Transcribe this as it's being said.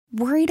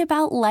Worried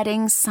about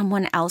letting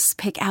someone else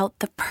pick out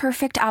the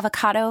perfect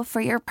avocado for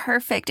your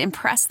perfect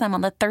impress them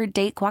on the third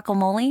date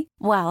guacamole?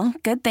 Well,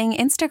 good thing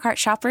Instacart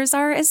shoppers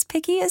are as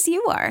picky as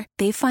you are.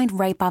 They find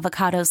ripe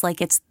avocados like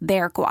it's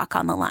their guac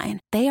on the line.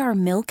 They are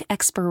milk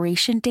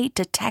expiration date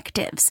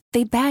detectives.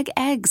 They bag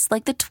eggs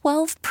like the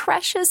 12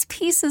 precious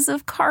pieces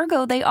of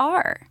cargo they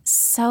are.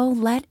 So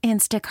let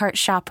Instacart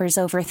shoppers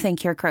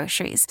overthink your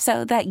groceries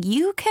so that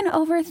you can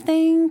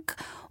overthink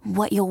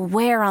what you'll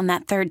wear on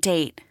that third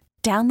date.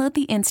 Download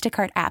the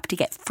Instacart app to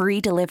get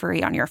free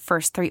delivery on your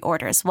first 3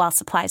 orders while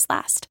supplies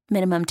last.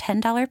 Minimum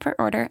 $10 per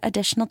order.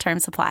 Additional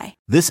terms apply.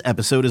 This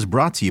episode is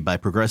brought to you by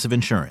Progressive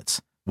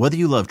Insurance. Whether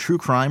you love true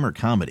crime or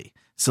comedy,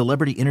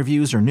 celebrity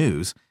interviews or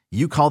news,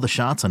 you call the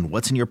shots on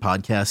what's in your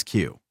podcast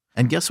queue.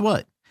 And guess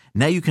what?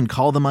 Now you can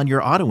call them on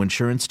your auto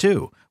insurance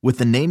too with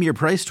the Name Your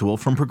Price tool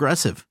from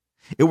Progressive.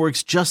 It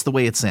works just the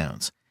way it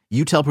sounds.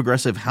 You tell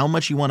Progressive how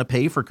much you want to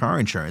pay for car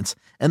insurance,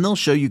 and they'll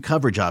show you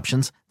coverage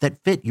options that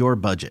fit your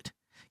budget.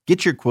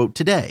 Get your quote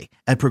today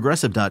at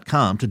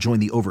Progressive.com to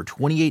join the over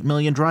 28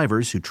 million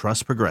drivers who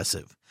trust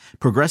Progressive.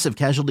 Progressive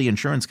Casualty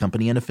Insurance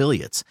Company and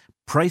Affiliates.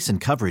 Price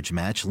and coverage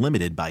match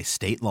limited by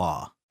state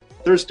law.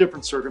 There's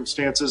different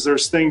circumstances.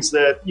 There's things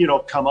that,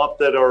 come up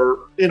that are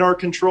in our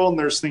control, and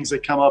there's things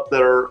that come up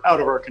that are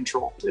out of our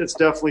control. It's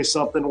definitely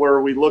something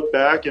where we look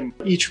back and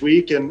each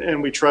week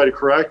and we try to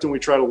correct and we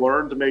try to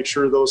learn to make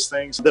sure those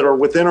things that are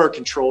within our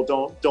control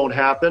don't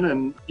happen,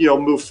 and,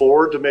 move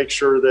forward to make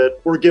sure that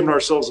we're giving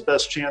ourselves the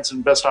best chance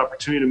and best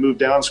opportunity to move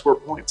down and score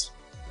points.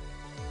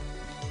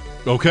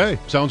 Okay,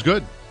 sounds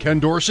good.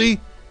 Ken Dorsey,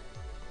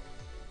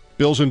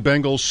 Bills and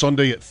Bengals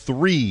Sunday at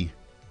 3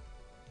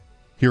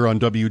 here on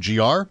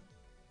WGR.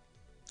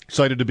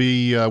 Excited to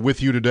be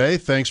with you today.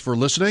 Thanks for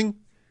listening.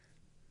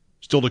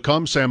 Still to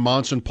come, Sam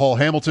Monson, Paul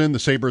Hamilton. The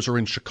Sabres are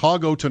in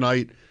Chicago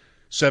tonight,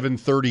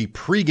 7:30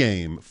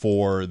 pregame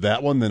for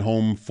that one, then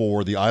home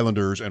for the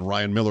Islanders and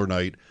Ryan Miller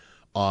night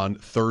on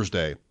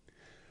Thursday.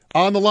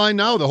 On the line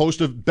now, the host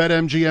of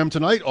BetMGM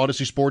tonight,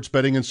 Odyssey Sports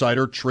betting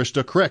insider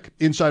Trista Crick.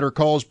 Insider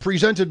calls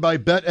presented by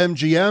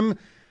BetMGM.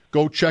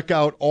 Go check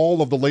out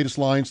all of the latest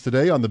lines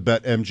today on the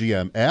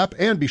BetMGM app,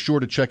 and be sure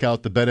to check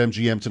out the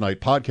BetMGM Tonight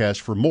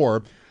podcast for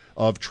more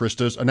of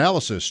Trista's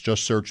analysis.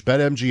 Just search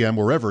BetMGM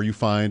wherever you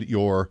find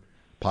your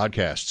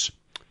podcasts.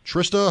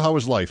 Trista, how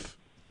is life?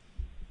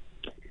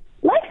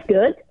 Life's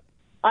good.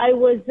 I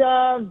was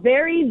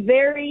very,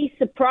 very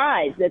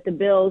surprised that the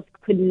Bills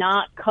could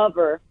not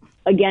cover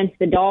against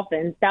the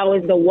Dolphins. That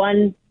was the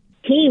one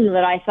team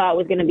that I thought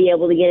was going to be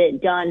able to get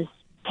it done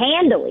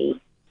handily,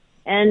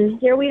 and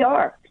here we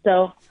are.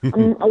 So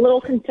I'm a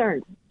little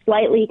concerned,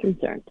 slightly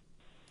concerned.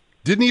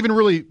 Didn't even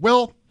really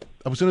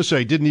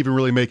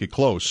make it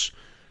close.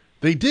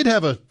 They did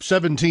have a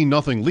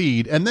 17-0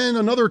 lead, and then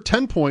another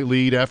 10-point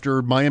lead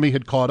after Miami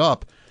had caught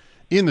up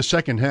in the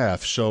second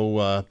half.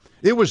 So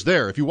it was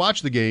there. If you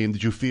watched the game,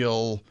 did you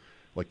feel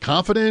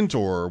confident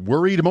or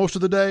worried most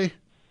of the day?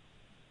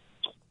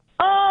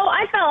 Oh,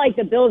 I felt like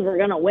the Bills were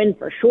going to win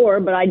for sure,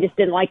 but I just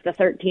didn't like the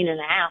 13.5.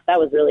 That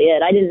was really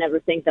it. I didn't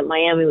ever think that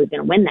Miami was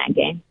going to win that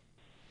game.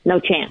 No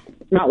chance.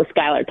 Not with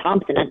Skylar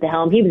Thompson at the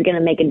helm. He was going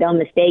to make a dumb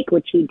mistake,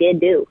 which he did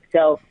do.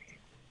 So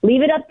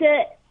leave it up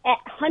to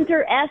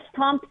Hunter S.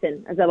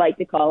 Thompson, as I like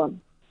to call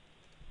him.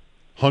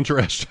 Hunter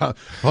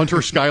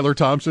Skylar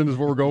Thompson is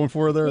what we're going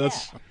for there? Yeah,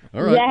 that's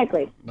all right.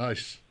 Exactly.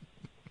 Nice.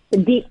 The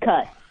deep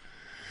cut.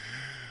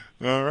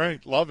 All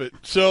right. Love it.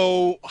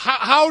 So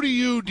how do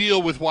you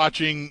deal with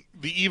watching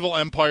the evil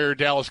empire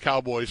Dallas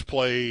Cowboys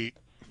play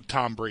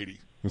Tom Brady?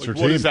 That's what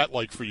team. is that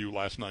like for you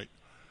last night?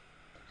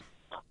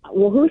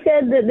 Well, who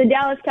said that the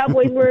Dallas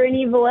Cowboys were an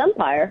evil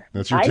empire?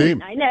 That's your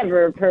team. I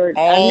never heard.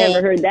 I've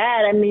never heard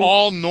that. I mean,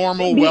 all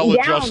normal,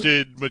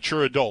 well-adjusted,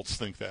 mature adults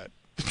think that.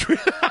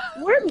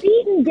 We're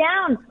beaten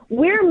down.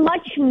 We're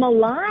much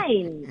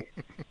maligned.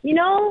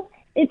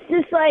 It's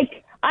just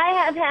like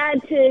I have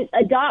had to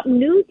adopt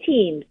new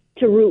teams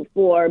to root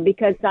for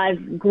because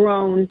I've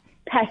grown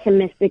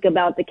pessimistic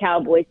about the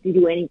Cowboys to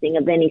do anything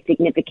of any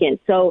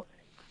significance. So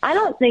I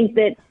don't think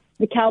that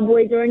the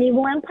Cowboys are an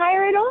evil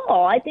empire at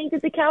all. I think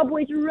that the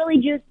Cowboys are really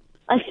just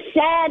a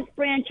sad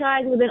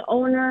franchise with an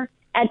owner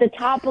at the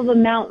top of a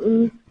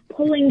mountain,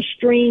 pulling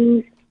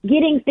strings,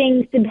 getting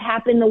things to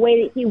happen the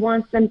way that he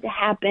wants them to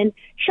happen.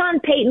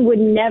 Sean Payton would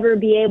never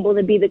be able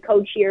to be the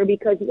coach here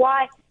because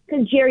why?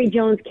 Because Jerry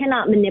Jones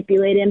cannot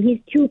manipulate him.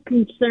 He's too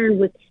concerned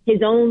with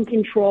his own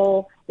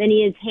control than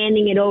he is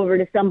handing it over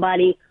to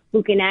somebody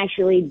who can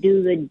actually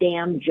do the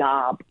damn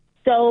job.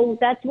 So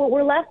that's what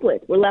we're left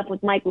with. We're left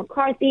with Mike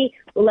McCarthy.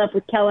 We're left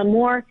with Kellen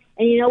Moore.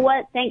 And you know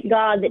what? Thank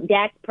God that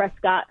Dak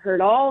Prescott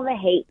heard all the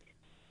hate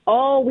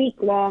all week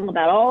long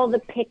about all the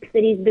picks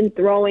that he's been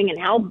throwing and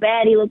how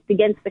bad he looked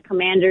against the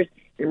Commanders.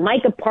 And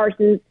Micah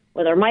Parsons,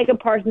 whether Micah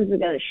Parsons is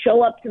going to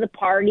show up to the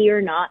party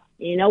or not.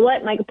 And you know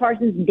what? Micah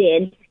Parsons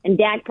did, and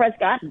Dak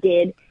Prescott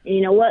did. And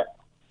you know what?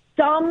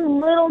 Some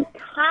little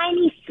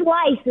tiny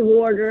slice of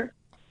order,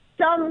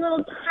 some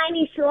little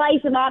tiny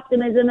slice of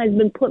optimism has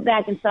been put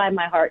back inside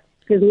my heart.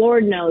 Because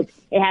Lord knows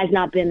it has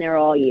not been there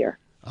all year.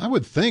 I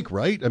would think,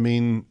 right? I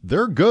mean,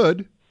 they're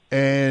good.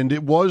 And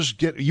it was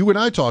you and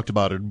I talked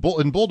about it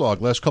in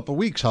Bulldog last couple of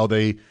weeks, how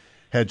they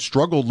had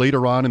struggled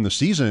later on in the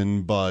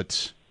season.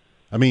 But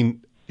I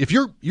mean, if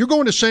you're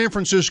going to San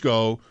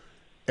Francisco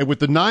and with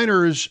the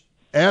Niners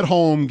at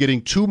home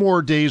getting 2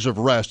 more days of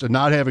rest and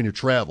not having to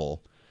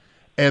travel,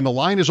 and the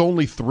line is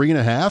only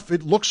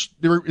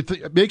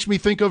 3.5, it makes me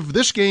think of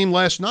this game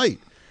last night,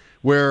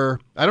 where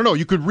I don't know,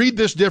 you could read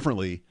this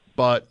differently,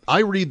 but I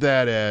read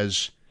that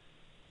as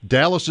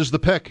Dallas is the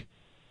pick.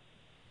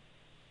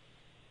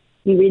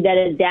 You read that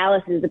as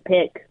Dallas is the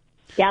pick.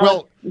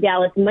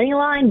 Dallas money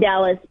line,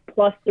 Dallas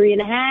plus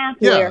 3.5.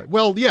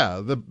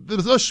 Yeah,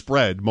 the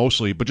spread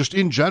mostly, but just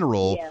in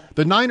general,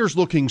 the Niners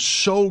looking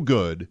so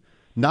good,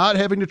 not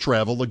having to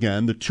travel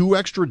again, the 2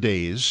 extra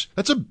days.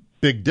 That's a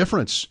big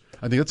difference.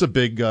 I think that's a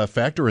big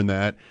factor in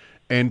that.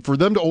 And for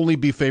them to only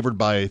be favored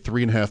by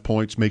 3.5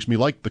 points makes me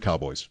like the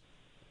Cowboys.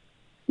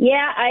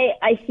 Yeah,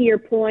 I see your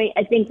point.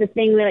 I think the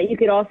thing that you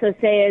could also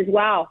say is,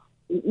 wow,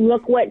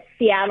 look what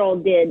Seattle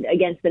did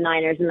against the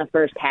Niners in the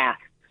first half,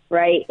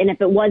 right? And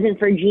if it wasn't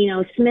for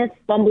Geno Smith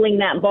fumbling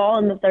that ball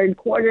in the third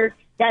quarter,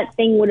 that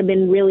thing would have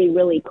been really,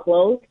 really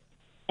close.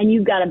 And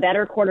you've got a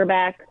better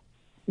quarterback.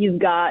 You've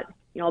got,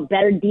 a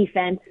better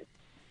defense.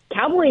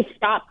 Cowboys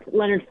stopped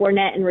Leonard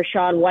Fournette and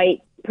Rachaad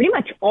White pretty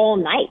much all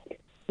night.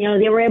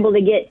 They were able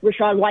to get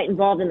Rachaad White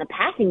involved in the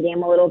passing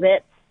game a little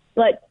bit.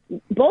 But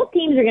both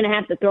teams are going to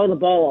have to throw the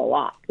ball a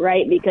lot,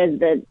 right? Because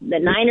the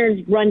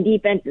Niners' run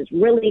defense is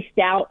really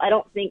stout. I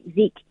don't think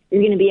Zeke is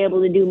going to be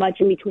able to do much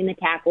in between the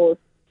tackles.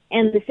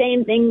 And the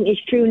same thing is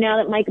true now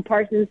that Micah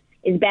Parsons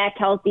is back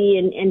healthy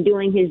and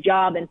doing his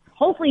job. And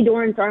hopefully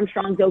Dorrance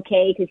Armstrong's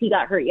okay because he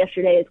got hurt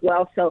yesterday as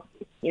well. So,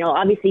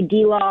 obviously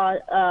D-Law,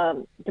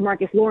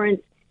 DeMarcus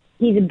Lawrence,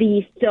 he's a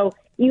beast. So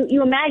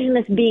you imagine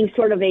this being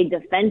sort of a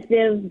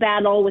defensive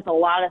battle with a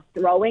lot of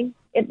throwing.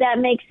 If that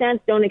makes sense,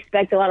 don't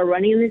expect a lot of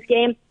running in this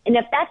game. And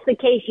if that's the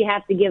case, you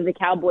have to give the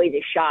Cowboys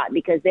a shot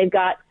because they've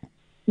got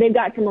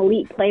some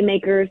elite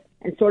playmakers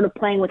and sort of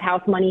playing with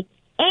house money.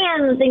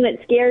 And the thing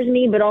that scares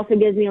me but also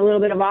gives me a little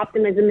bit of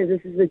optimism is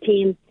this is a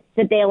team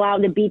that they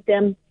allowed to beat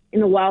them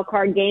in the wild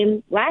card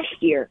game last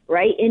year,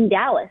 right, in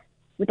Dallas,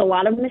 with a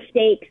lot of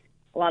mistakes,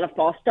 a lot of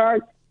false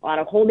starts, a lot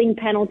of holding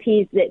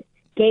penalties that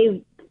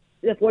gave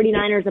the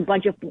 49ers a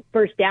bunch of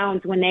first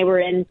downs when they were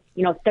in,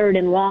 third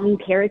and long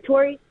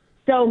territory.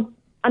 So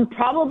I'm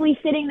probably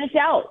sitting this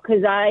out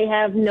because I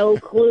have no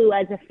clue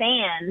as a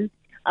fan.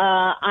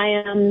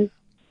 I am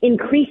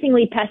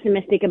increasingly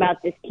pessimistic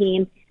about this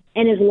team.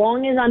 And as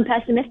long as I'm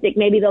pessimistic,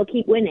 maybe they'll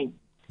keep winning.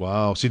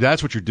 Wow. See,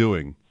 that's what you're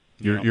doing.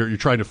 You're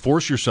trying to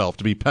force yourself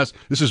to be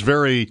This is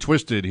very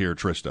twisted here,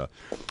 Trista.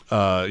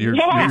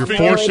 You're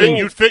forcing.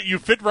 You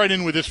fit right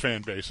in with this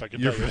fan base. I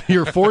can tell you.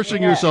 You're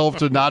forcing yourself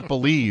to not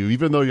believe,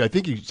 even though I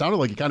think you sounded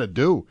like you kind of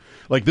do.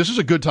 Like this is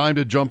a good time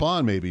to jump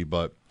on, maybe,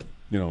 but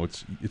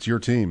it's your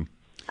team.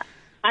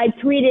 I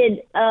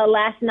tweeted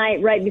last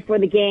night right before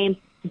the game,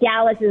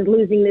 Dallas is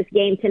losing this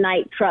game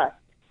tonight, trust.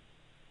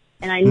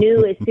 And I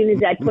knew as soon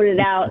as I put it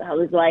out, I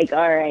was like,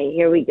 all right,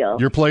 here we go.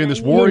 You're playing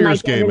this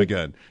Warriors game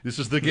again. This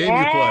is the game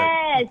you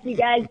play. Yes, you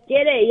guys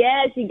get it.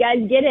 Yes, you guys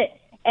get it.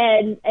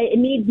 And it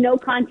needs no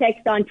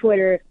context on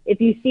Twitter.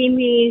 If you see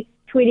me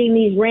tweeting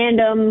these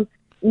random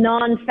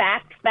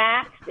non-fact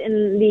facts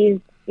in these,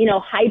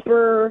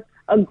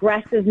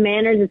 hyper-aggressive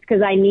manners, it's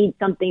because I need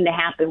something to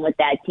happen with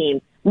that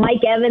team.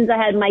 Mike Evans, I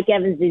had Mike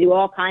Evans to do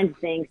all kinds of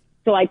things.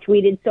 So I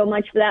tweeted so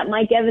much for that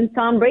Mike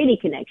Evans-Tom Brady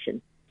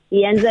connection.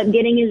 He ends up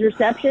getting his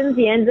receptions.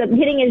 He ends up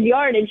getting his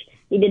yardage.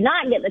 He did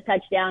not get the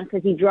touchdown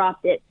because he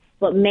dropped it,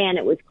 but man,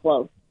 it was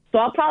close. So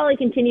I'll probably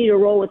continue to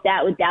roll with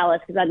that with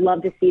Dallas because I'd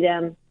love to see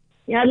them.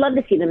 I'd love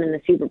to see them in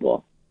the Super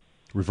Bowl.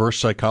 Reverse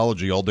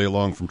psychology all day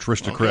long from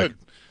Trista Crick. Good.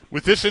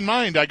 With this in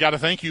mind, I got to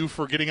thank you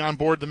for getting on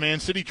board the Man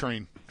City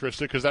train,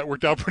 Trista, because that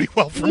worked out pretty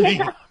well for me.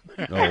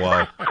 Oh,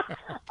 wow.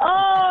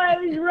 Oh,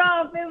 it was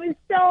rough. It was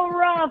so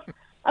rough.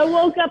 I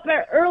woke up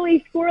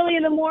early, squirrely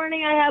in the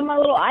morning. I had my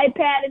little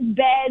iPad in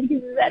bed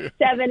because it was at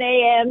 7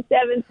 a.m.,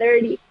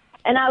 7:30.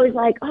 And I was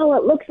like, oh,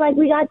 it looks like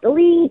we got the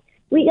lead.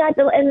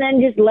 And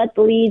then just let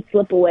the lead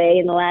slip away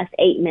in the last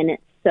 8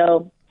 minutes.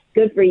 So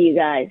good for you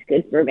guys.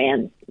 Good for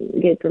Man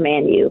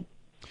U.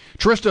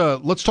 Trista,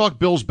 let's talk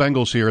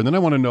Bills-Bengals here. And then I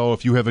want to know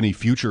if you have any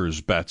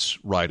futures bets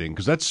riding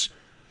because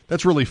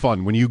that's really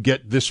fun. When you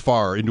get this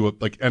far into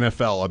like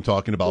NFL, I'm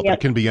talking about,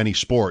 That can be any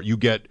sport. You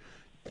get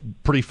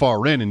pretty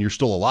far in and you're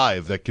still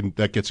alive. That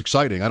gets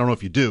exciting. I don't know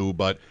if you do,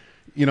 but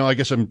I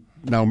guess I'm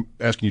now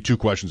asking you 2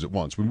 questions at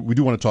once. We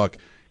do want to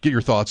get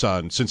your thoughts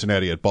on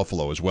Cincinnati at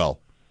Buffalo as well.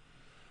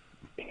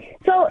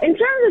 So in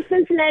terms of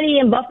Cincinnati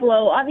and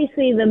Buffalo,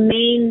 obviously the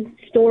main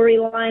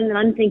storyline that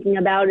I'm thinking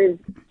about is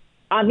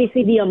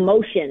obviously the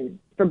emotion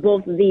for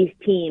both of these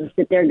teams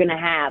that they're going to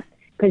have,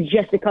 because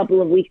just a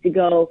couple of weeks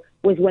ago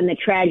was when the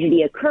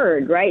tragedy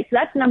occurred, right? So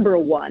that's number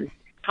one.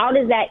 How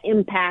does that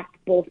impact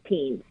both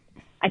teams?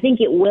 I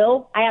think it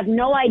will. I have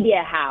no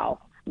idea how.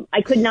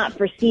 I could not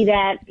foresee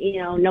that,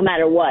 no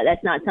matter what.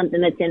 That's not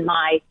something that's in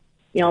my,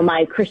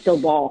 my crystal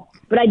ball.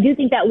 But I do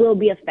think that will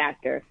be a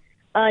factor.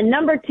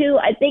 Number 2,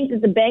 I think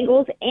that the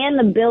Bengals and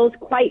the Bills,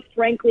 quite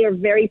frankly, are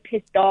very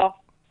pissed off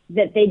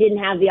that they didn't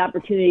have the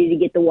opportunity to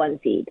get the 1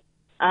 seed.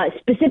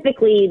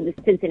 Specifically the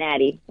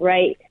Cincinnati,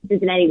 right?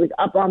 Cincinnati was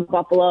up on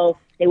Buffalo.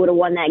 They would have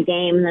won that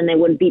game, and then they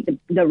would have beat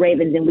the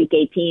Ravens in Week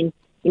 18.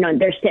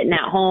 They're sitting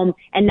at home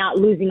and not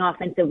losing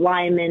offensive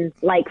linemen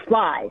like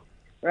flies,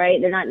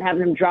 right? They're not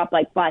having them drop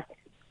like flies.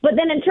 But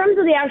then in terms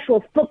of the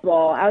actual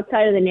football,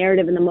 outside of the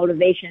narrative and the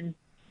motivation,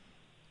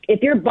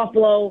 if you're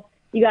Buffalo,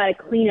 you got to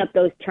clean up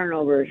those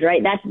turnovers,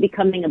 right? That's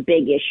becoming a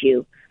big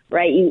issue,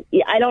 right?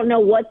 I don't know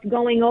what's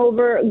going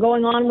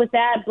on with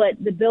that, but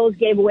the Bills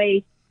gave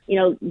away,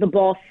 the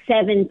ball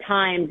 7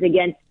 times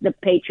against the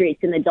Patriots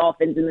and the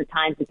Dolphins in the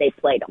times that they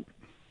played them.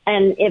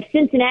 And if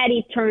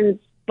Cincinnati turns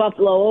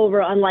Buffalo over,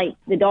 unlike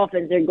the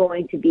Dolphins, they're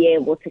going to be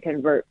able to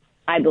convert,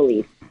 I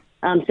believe.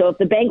 So if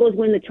the Bengals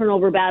win the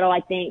turnover battle,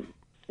 I think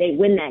they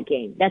win that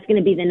game. That's going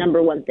to be the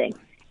number one thing.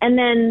 And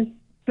then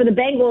for the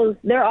Bengals,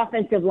 their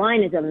offensive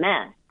line is a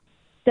mess.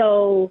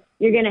 So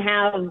you're going to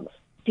have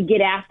to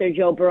get after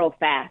Joe Burrow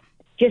fast.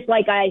 Just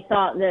like I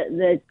thought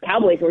the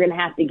Cowboys were going to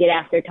have to get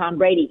after Tom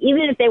Brady.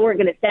 Even if they weren't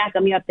going to sack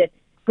him, you have to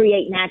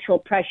create natural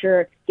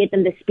pressure, get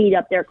them to speed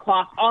up their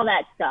clock, all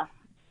that stuff.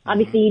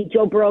 Obviously,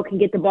 Joe Burrow can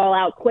get the ball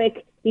out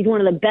quick. He's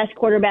one of the best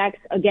quarterbacks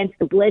against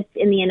the blitz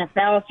in the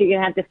NFL, so you're going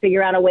to have to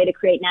figure out a way to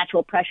create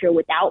natural pressure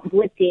without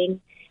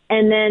blitzing.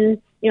 And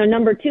then,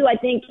 number 2, I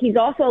think he's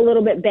also a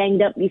little bit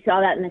banged up. You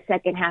saw that in the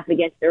second half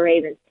against the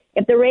Ravens.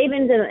 If the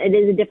Ravens, and it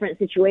is a different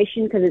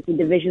situation because it's a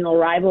divisional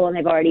rival and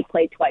they've already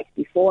played twice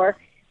before,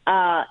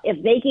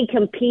 if they can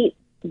compete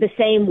the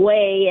same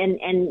way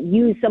and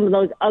use some of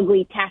those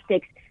ugly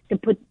tactics to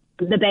put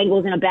the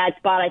Bengals in a bad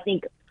spot, I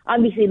think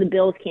obviously the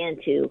Bills can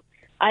too.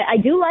 I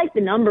do like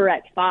the number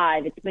at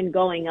 5. It's been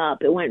going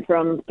up. It went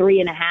from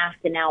 3.5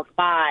 to now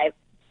 5.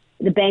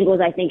 The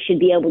Bengals, I think, should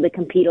be able to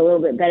compete a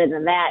little bit better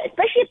than that,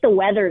 especially if the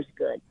weather's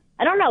good.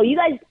 I don't know. You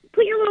guys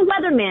put your little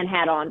weatherman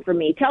hat on for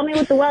me. Tell me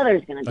what the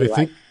weather's going to be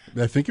like.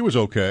 I think it was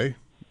okay.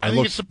 I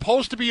think it's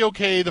supposed to be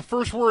okay. The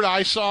first word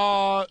I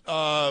saw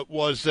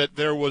was that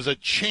there was a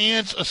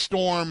chance a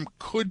storm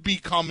could be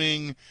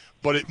coming,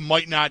 but it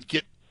might not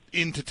get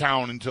into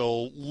town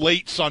until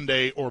late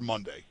Sunday or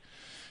Monday.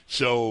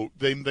 So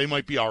they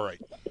might be all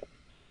right.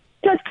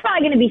 So it's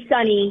probably going to be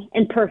sunny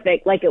and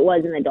perfect like it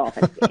was in the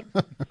Dolphins game.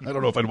 I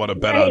don't know if I'd want to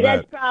bet on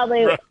that.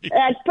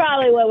 That's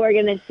probably what we're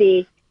going to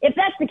see. If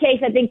that's the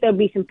case, I think there'll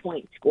be some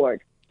points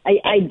scored.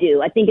 I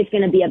do. I think it's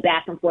going to be a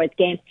back-and-forth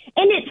game.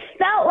 And it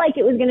felt like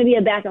it was going to be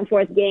a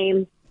back-and-forth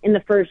game in the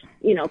first,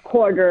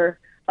 quarter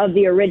of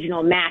the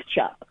original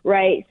matchup,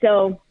 right?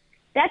 So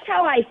that's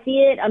how I see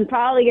it. I'm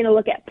probably going to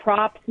look at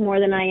props more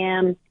than I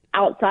am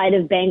outside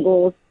of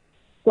Bengals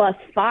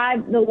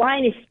 +5. The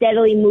line is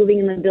steadily moving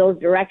in the Bills'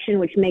 direction,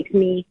 which makes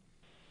me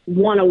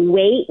want to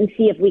wait and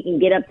see if we can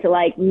get up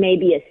to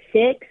maybe a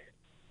 6.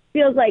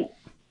 Feels like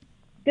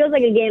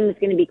a game that's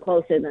going to be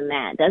closer than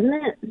that, doesn't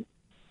it?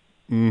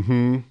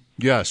 Mm-hmm.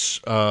 Yes.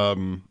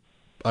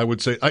 I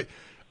would say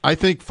I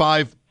think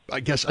 5. I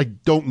guess I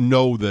don't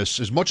know this.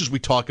 As much as we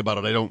talk about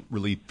it, I don't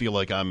really feel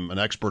like I'm an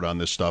expert on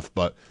this stuff,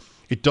 but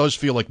it does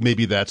feel like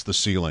maybe that's the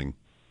ceiling,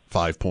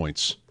 5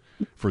 points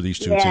for these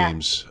two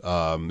teams.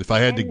 If I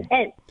had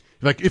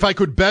if I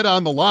could bet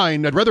on the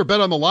line, I'd rather bet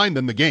on the line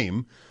than the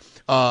game.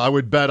 I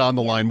would bet on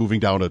the line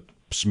moving down a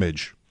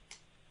smidge.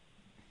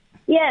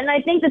 Yeah, and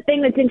I think the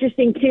thing that's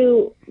interesting,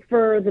 too,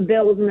 for the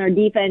Bills and their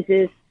defense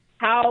is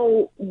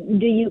how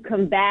do you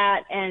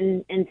combat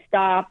and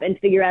stop and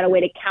figure out a way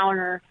to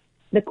counter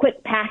the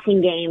quick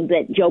passing game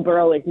that Joe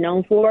Burrow is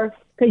known for?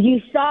 Because you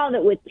saw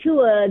that with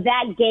Tua,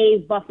 that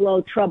gave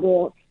Buffalo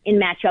trouble in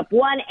matchup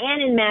 1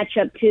 and in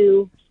matchup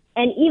 2.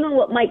 And even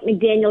what Mike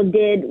McDaniel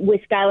did with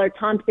Skylar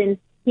Thompson,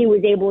 he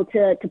was able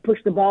to push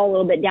the ball a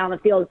little bit down the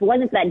field. If it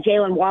wasn't for that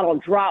Jalen Waddle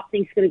drop,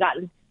 things could have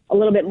gotten a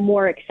little bit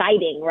more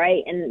exciting,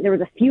 right? And there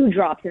was a few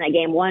drops in that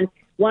game. One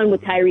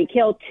with Tyreek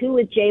Hill, 2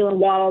 with Jalen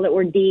Waddle that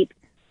were deep.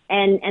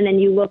 And then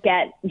you look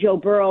at Joe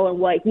Burrow and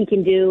what he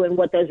can do and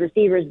what those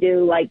receivers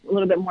do, like a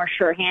little bit more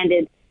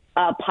sure-handed,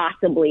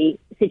 possibly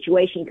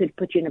situation could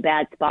put you in a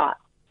bad spot.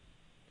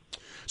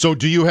 So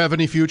do you have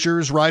any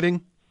futures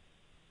riding?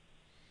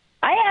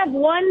 I have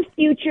one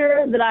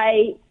future that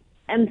I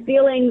am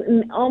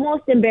feeling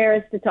almost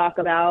embarrassed to talk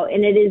about,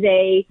 and it is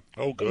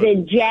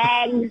the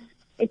Jags.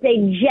 It's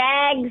a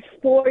Jags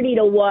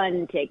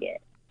 40-1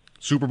 ticket.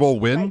 Super Bowl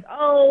win?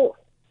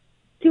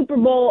 Super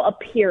Bowl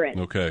appearance.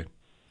 Okay.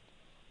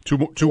 Two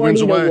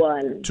wins away.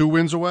 2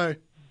 wins away.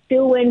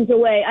 2 wins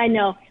away. I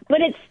know, but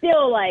it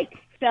still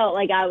felt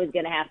like I was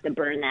going to have to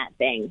burn that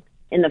thing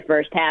in the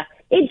first half.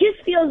 It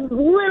just feels a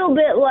little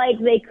bit like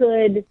they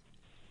could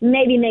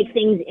maybe make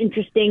things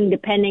interesting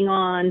depending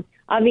on,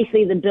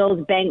 obviously, the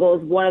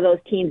Bills-Bengals, one of those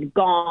teams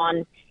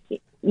gone.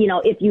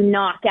 If you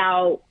knock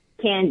out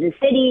Kansas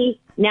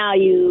City, now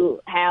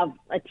you have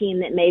a team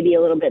that may be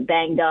a little bit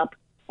banged up.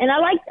 And I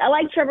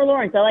like Trevor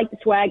Lawrence. I like the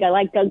swag. I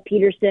like Doug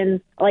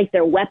Peterson. I like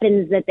their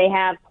weapons that they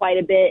have quite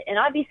a bit. And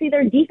obviously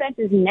their defense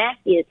is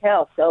nasty as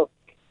hell. So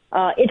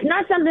it's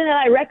not something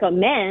that I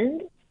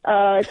recommend,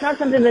 It's not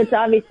something that's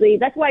obviously,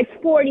 that's why it's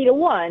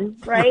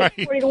 40-1, right?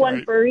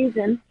 40-1 for a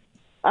reason.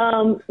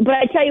 But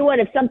I tell you what,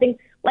 if something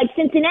like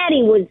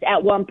Cincinnati was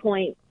at one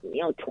point,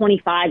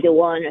 25-1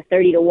 or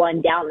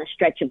 30-1 down the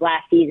stretch of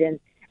last season,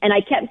 and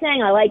I kept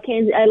saying, I like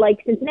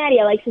Cincinnati,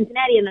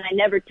 and then I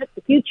never took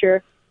the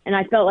future, and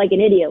I felt like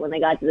an idiot when they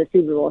got to the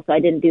Super Bowl, so I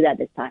didn't do that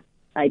this time.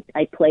 I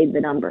played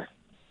the number.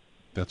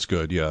 That's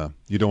good, yeah.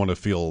 You don't want to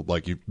feel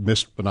like you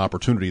missed an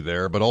opportunity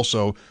there, but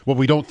also what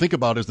we don't think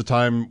about is the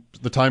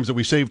times that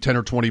we save $10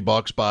 or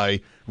 $20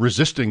 by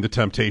resisting the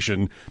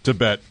temptation to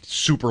bet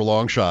super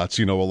long shots,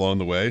 along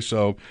the way.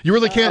 So you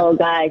really can't. Oh,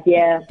 guys,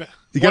 yeah.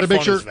 You got to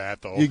make sure.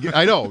 That, though?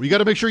 I know you got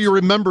to make sure you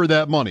remember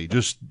that money,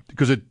 just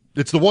because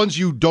it's the ones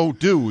you don't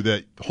do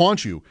that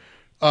haunt you.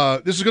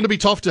 This is going to be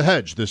tough to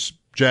hedge. This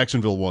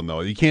Jacksonville one,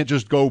 though, you can't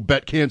just go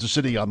bet Kansas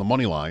City on the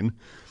money line.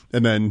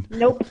 And then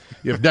nope.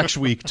 You have next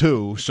week,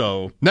 too.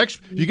 So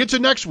you get to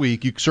next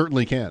week, you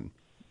certainly can.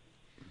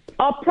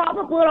 What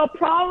I'll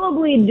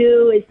probably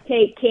do is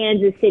take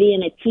Kansas City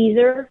in a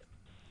teaser.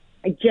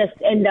 I just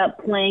end up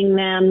playing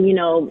them,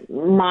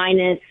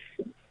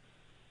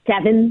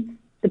 -7,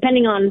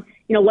 depending on,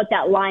 what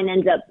that line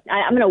ends up.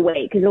 I'm going to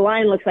wait because the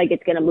line looks like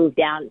it's going to move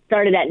down. It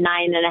started at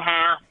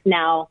 9.5.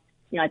 Now,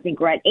 I think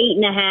we're at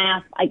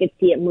 8.5. I could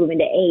see it moving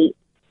to 8.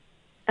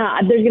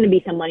 There's going to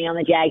be some money on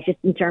the Jags just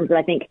in terms of,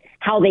 I think,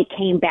 how they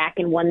came back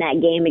and won that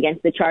game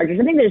against the Chargers.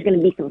 I think there's going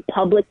to be some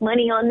public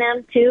money on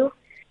them, too.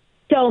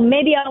 So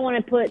maybe I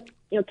want to put,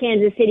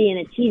 Kansas City in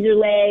a teaser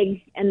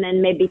leg and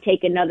then maybe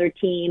take another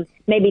team,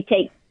 maybe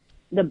take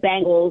the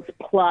Bengals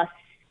plus,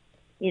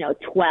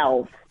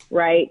 12,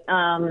 right?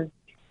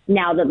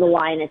 Now that the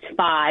line is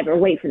 5, or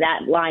wait for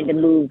that line to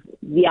move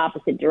the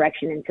opposite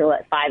direction until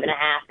at 5.5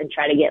 and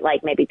try to get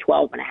maybe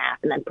 12.5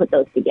 and then put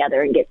those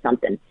together and get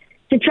something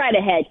to try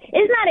to hedge.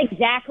 It's not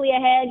exactly a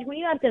hedge. When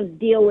you have to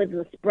deal with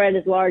a spread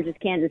as large as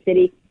Kansas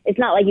City, it's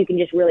not like you can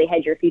just really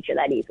hedge your future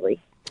that easily.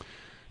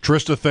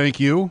 Trista, thank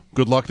you.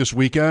 Good luck this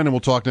weekend, and we'll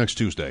talk next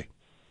Tuesday.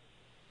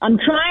 I'm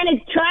trying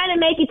to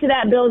make it to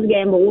that Bills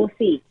game, but we'll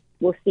see.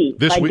 We'll see.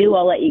 If I do,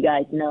 I'll let you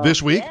guys know.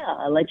 This week? Yeah,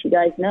 I'll let you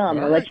guys know. I'm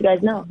going to let you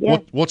guys know. Yeah.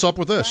 What's up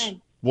with this?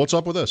 Fine. What's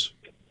up with this?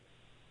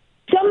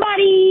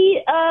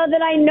 Somebody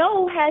that I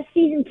know has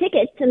season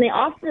tickets, and they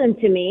offer them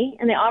to me,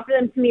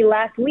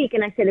 last week,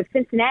 and I said, if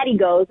Cincinnati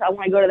goes, I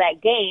want to go to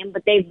that game,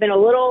 but they've been a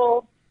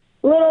little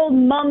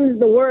mum's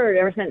the word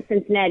ever since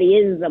Cincinnati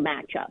is a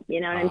matchup.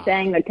 You know what I'm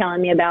saying? They're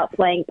telling me about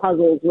playing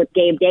puzzles with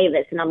Gabe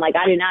Davis, and I'm like,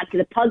 I do not.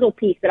 The puzzle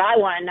piece that I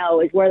want to know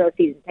is where those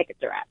season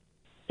tickets are at.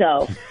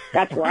 So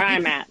that's where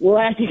I'm at. We'll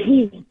have to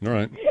see. All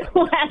right.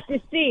 We'll have to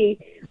see.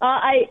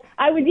 I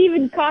was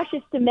even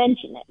cautious to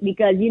mention it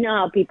because you know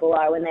how people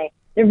are when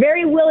they're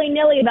very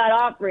willy-nilly about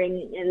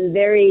offering and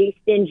very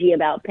stingy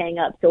about paying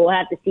up. So we'll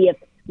have to see if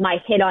my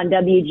hit on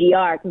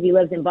WGR, because he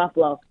lives in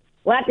Buffalo,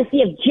 we'll have to see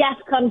if Jeff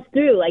comes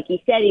through like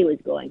he said he was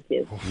going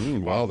to.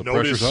 Wow, the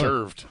Notice pressure's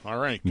served. All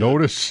right. Good.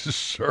 Notice is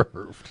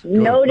served. Good.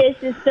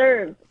 Notice is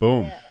served.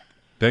 Boom. Yeah.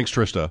 Thanks,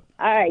 Trista.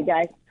 All right,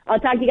 guys. I'll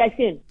talk to you guys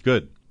soon.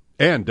 Good.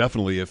 And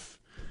definitely, if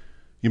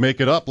you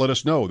make it up, let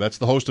us know. That's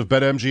the host of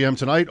BetMGM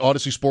Tonight,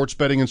 Odyssey Sports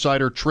Betting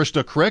Insider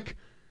Trista Crick.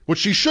 What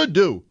she should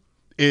do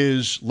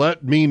is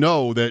let me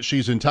know that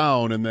she's in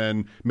town and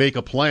then make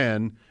a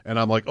plan, and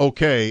I'm like,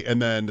 okay,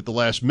 and then at the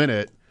last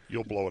minute,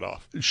 you'll blow it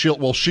off.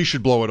 She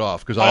should blow it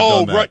off because I've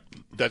done that. Right.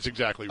 That's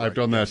exactly right. I've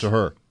done that to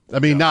her. I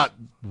mean, not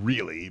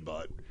really,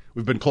 but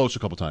we've been close a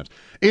couple times.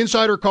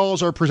 Insider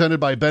calls are presented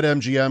by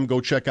BetMGM.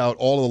 Go check out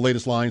all of the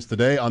latest lines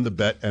today on the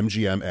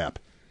BetMGM app.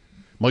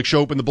 Mike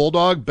Schopp and the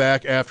Bulldog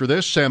back after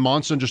this. Sam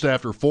Monson just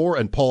after 4,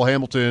 and Paul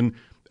Hamilton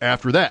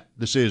after that.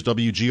 This is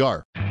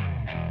WGR.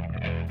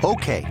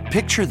 Okay,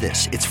 picture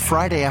this. It's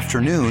Friday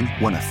afternoon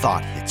when a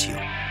thought hits you.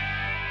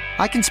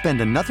 I can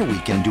spend another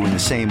weekend doing the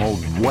same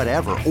old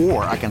whatever,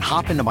 or I can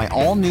hop into my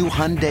all-new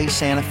Hyundai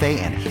Santa Fe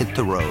and hit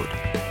the road.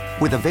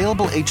 With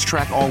available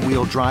H-Track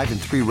all-wheel drive and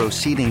 3-row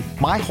seating,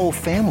 my whole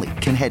family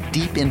can head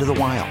deep into the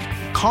wild.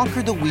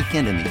 Conquer the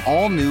weekend in the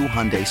all-new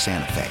Hyundai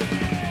Santa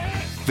Fe.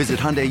 Visit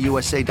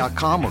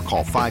HyundaiUSA.com or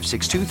call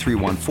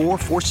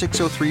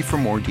 562-314-4603 for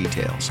more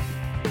details.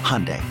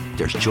 Hyundai,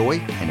 there's joy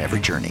in every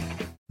journey.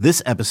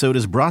 This episode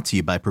is brought to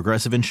you by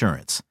Progressive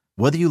Insurance.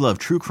 Whether you love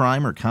true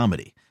crime or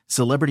comedy,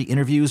 celebrity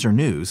interviews or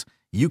news,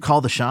 you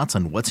call the shots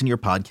on what's in your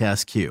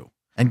podcast queue.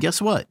 And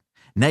guess what?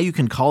 Now you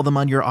can call them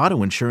on your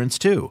auto insurance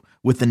too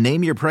with the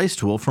Name Your Price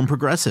tool from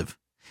Progressive.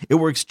 It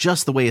works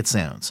just the way it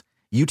sounds.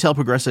 You tell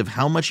Progressive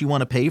how much you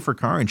want to pay for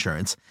car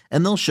insurance,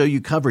 and they'll show you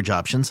coverage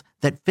options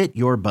that fit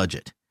your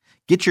budget.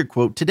 Get your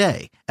quote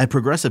today at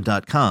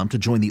Progressive.com to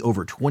join the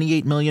over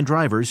 28 million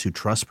drivers who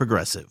trust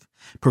Progressive.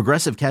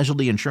 Progressive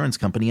Casualty Insurance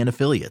Company and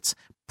Affiliates.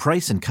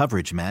 Price and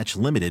coverage match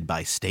limited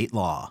by state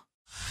law.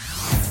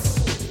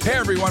 Hey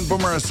everyone,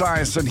 Boomer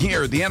Esiason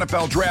here. The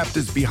NFL draft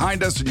is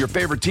behind us and your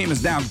favorite team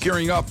is now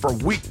gearing up for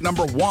week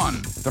number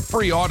 1. The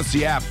free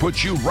Odyssey app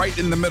puts you right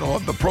in the middle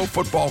of the pro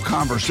football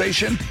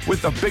conversation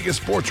with the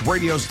biggest sports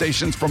radio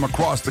stations from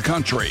across the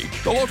country.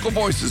 The local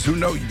voices who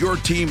know your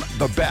team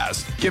the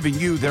best, giving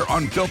you their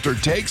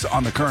unfiltered takes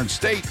on the current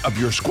state of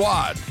your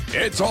squad.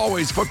 It's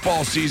always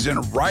football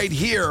season right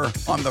here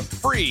on the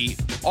free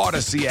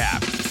Odyssey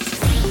app.